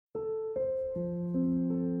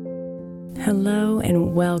Hello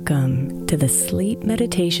and welcome to the Sleep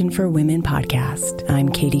Meditation for Women podcast. I'm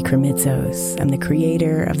Katie Kremitzos. I'm the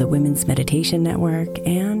creator of the Women's Meditation Network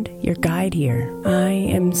and your guide here. I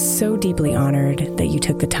am so deeply honored that you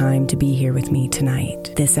took the time to be here with me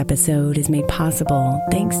tonight. This episode is made possible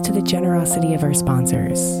thanks to the generosity of our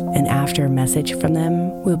sponsors. And after a message from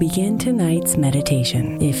them, we'll begin tonight's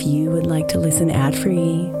meditation. If you would like to listen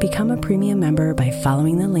ad-free, become a premium member by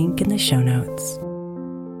following the link in the show notes.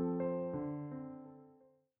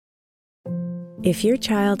 If your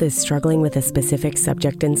child is struggling with a specific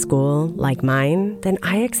subject in school, like mine, then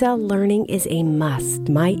IXL Learning is a must.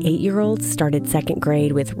 My 8-year-old started second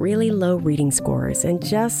grade with really low reading scores and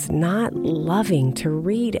just not loving to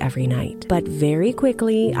read every night. But very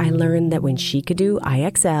quickly, I learned that when she could do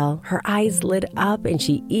IXL, her eyes lit up and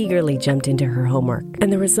she eagerly jumped into her homework.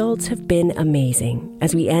 And the results have been amazing.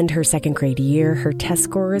 As we end her second grade year, her test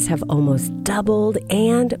scores have almost doubled,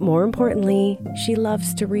 and more importantly, she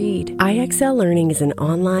loves to read. IXL Learning is an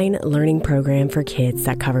online learning program for kids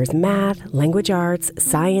that covers math, language arts,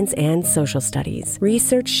 science, and social studies.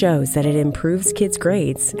 Research shows that it improves kids'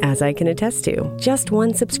 grades, as I can attest to. Just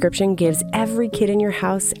one subscription gives every kid in your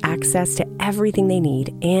house access to everything they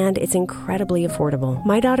need, and it's incredibly affordable.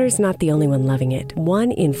 My daughter's not the only one loving it.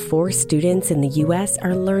 1 in 4 students in the U.S.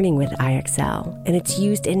 are learning with IXL, and it's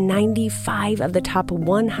used in 95 of the top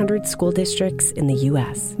 100 school districts in the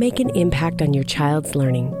U.S. Make an impact on your child's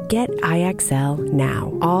learning. Get IXL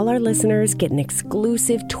now. All our listeners get an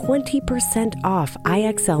exclusive 20% off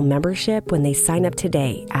IXL membership when they sign up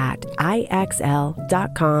today at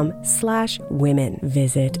IXL.com/women.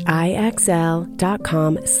 Visit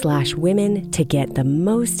IXL.com/women to get the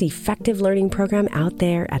most effective learning program out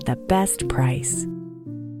there at the best price.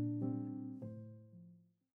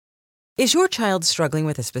 Is your child struggling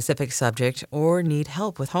with a specific subject or need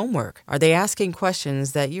help with homework? Are they asking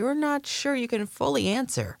questions that you're not sure you can fully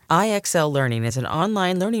answer? IXL Learning is an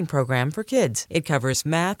online learning program for kids. It covers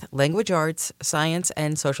math, language arts, science,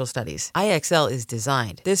 and social studies. IXL is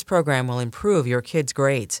designed. This program will improve your kids'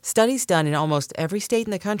 grades. Studies done in almost every state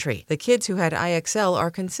in the country. The kids who had IXL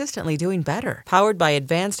are consistently doing better. Powered by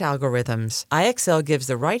advanced algorithms, IXL gives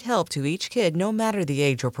the right help to each kid no matter the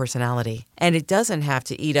age or personality. And it doesn't have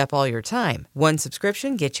to eat up all your time. One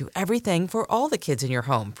subscription gets you everything for all the kids in your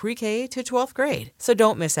home, pre-K to 12th grade. So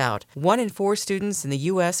don't miss out. 1 in 4 students in the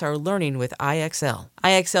U.S. are learning with IXL.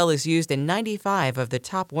 IXL is used in 95 of the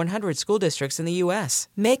top 100 school districts in the U.S.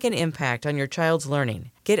 Make an impact on your child's learning.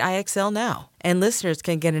 Get IXL now. And listeners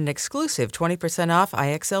can get an exclusive 20% off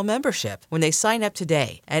IXL membership when they sign up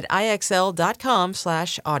today at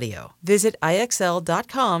IXL.com/audio. Visit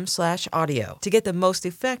IXL.com/audio to get the most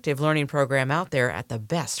effective learning program out there at the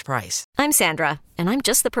best price. I'm Sandra, and I'm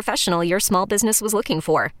just the professional your small business was looking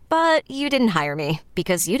for. But you didn't hire me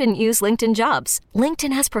because you didn't use LinkedIn Jobs.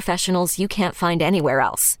 LinkedIn has professionals you can't find anywhere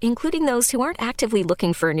else, including those who aren't actively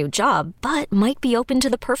looking for a new job, but might be open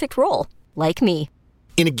to the perfect role, like me.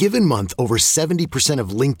 In a given month, over 70% of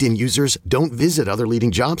LinkedIn users don't visit other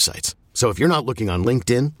leading job sites. So if you're not looking on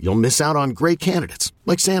LinkedIn, you'll miss out on great candidates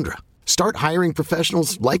like Sandra. Start hiring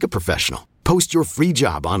professionals like a professional. Post your free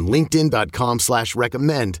job on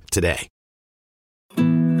linkedin.com/recommend today.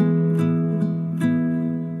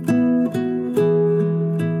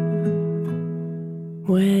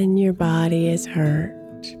 When your body is hurt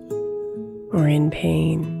or in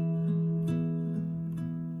pain,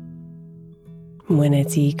 when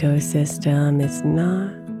its ecosystem is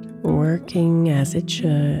not working as it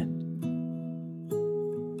should,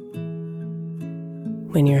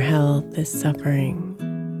 when your health is suffering,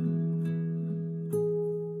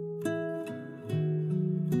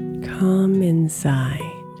 come inside,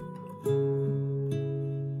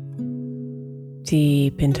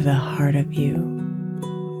 deep into the heart of you,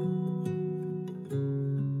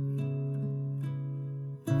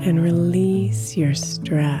 and release your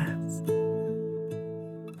stress,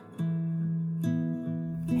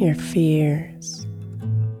 your fears,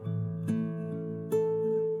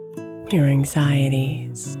 your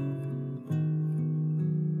anxieties,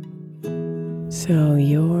 so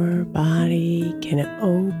your body can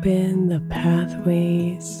open the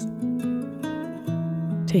pathways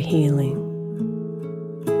to healing.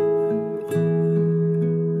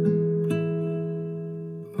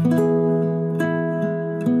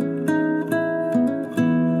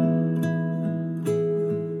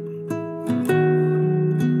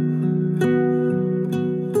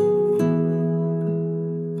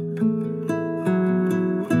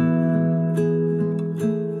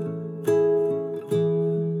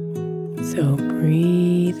 So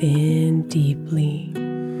breathe in deeply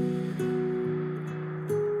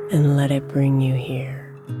and let it bring you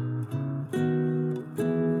here.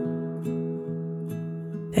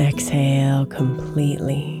 Exhale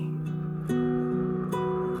completely.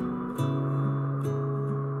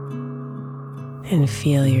 And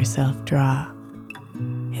feel yourself drop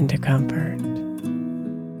into comfort.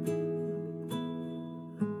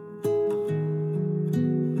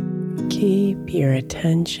 Keep your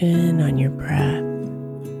attention on your breath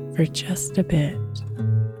for just a bit,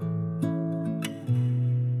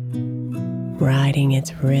 riding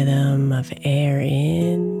its rhythm of air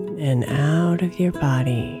in and out of your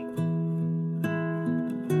body,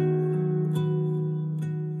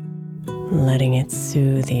 letting it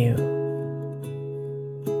soothe you.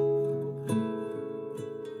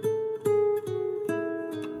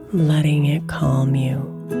 Letting it calm you.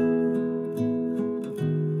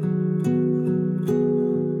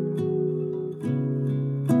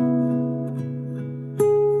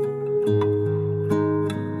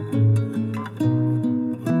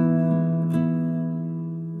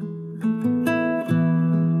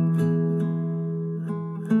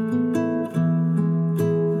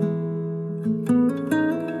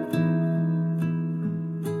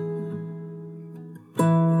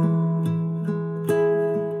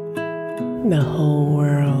 The whole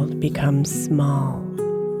world becomes small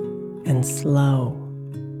and slow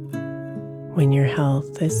when your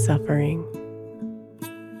health is suffering.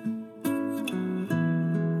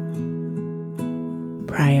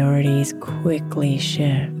 Priorities quickly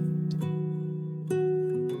shift,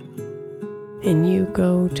 and you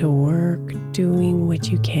go to work doing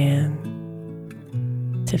what you can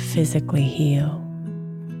to physically heal.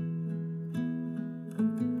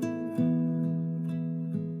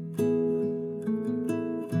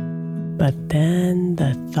 But then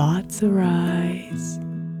the thoughts arise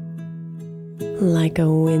like a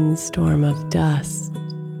windstorm of dust,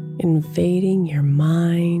 invading your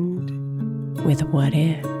mind with what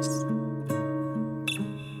ifs,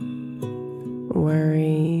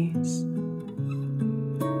 worries,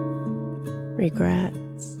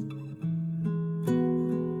 regrets,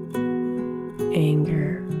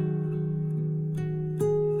 anger,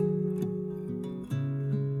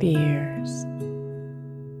 fears,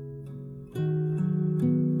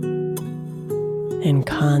 and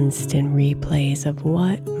constant replays of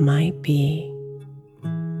what might be.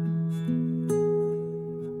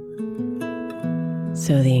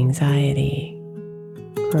 So the anxiety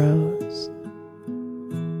grows.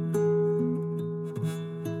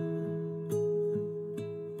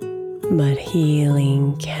 But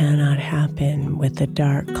healing cannot happen with the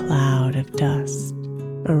dark cloud of dust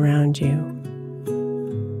around you.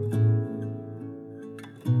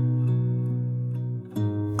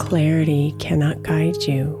 Clarity cannot guide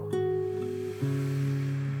you.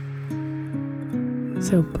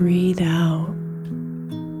 So breathe out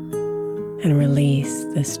and release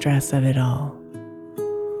the stress of it all,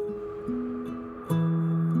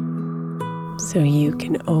 so you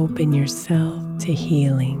can open yourself to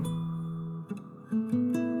healing.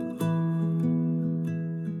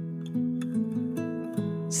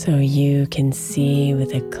 So you can see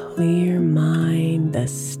with a clear mind the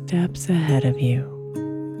steps ahead of you.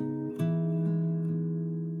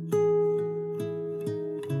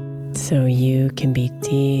 So you can be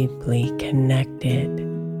deeply connected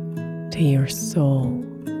to your soul,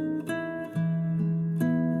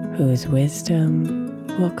 whose wisdom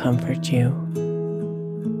will comfort you.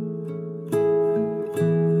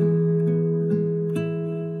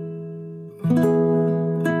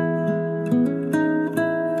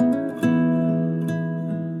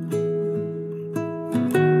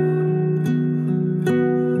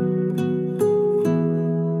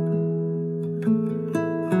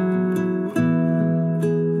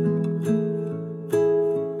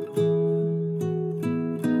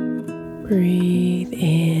 Breathe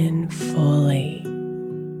in fully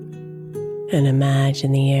and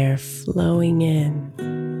imagine the air flowing in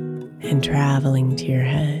and traveling to your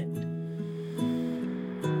head.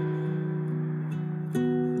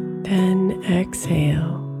 Then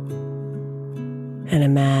exhale and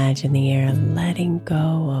imagine the air letting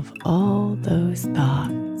go of all those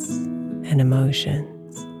thoughts and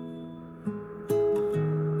emotions.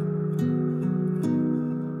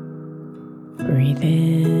 Breathe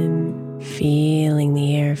in, feeling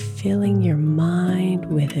the air filling your mind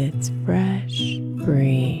with its fresh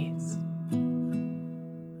breeze.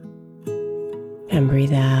 And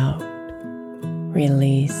breathe out,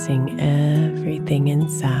 releasing everything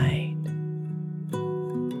inside.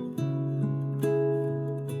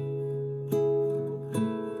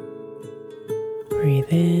 Breathe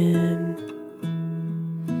in,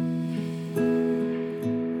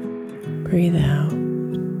 breathe out.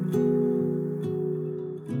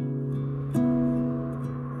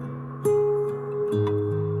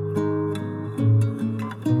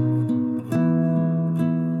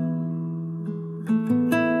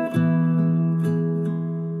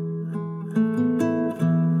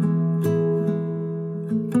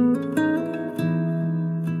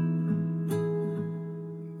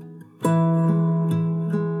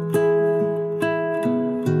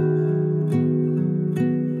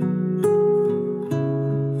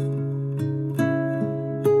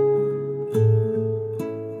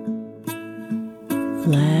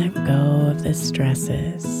 the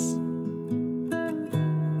stresses.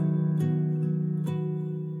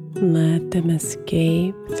 Let them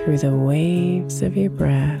escape through the waves of your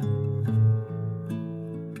breath.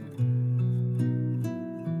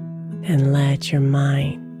 And let your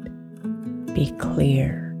mind be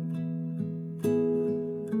clear.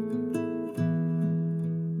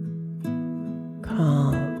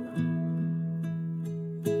 Calm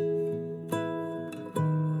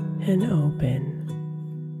and open.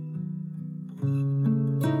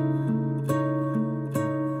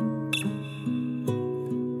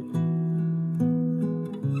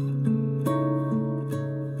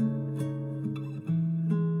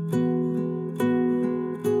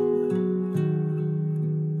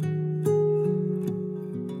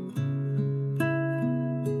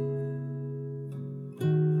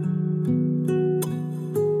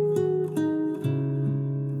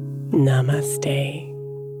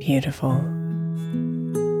 Namaste, beautiful.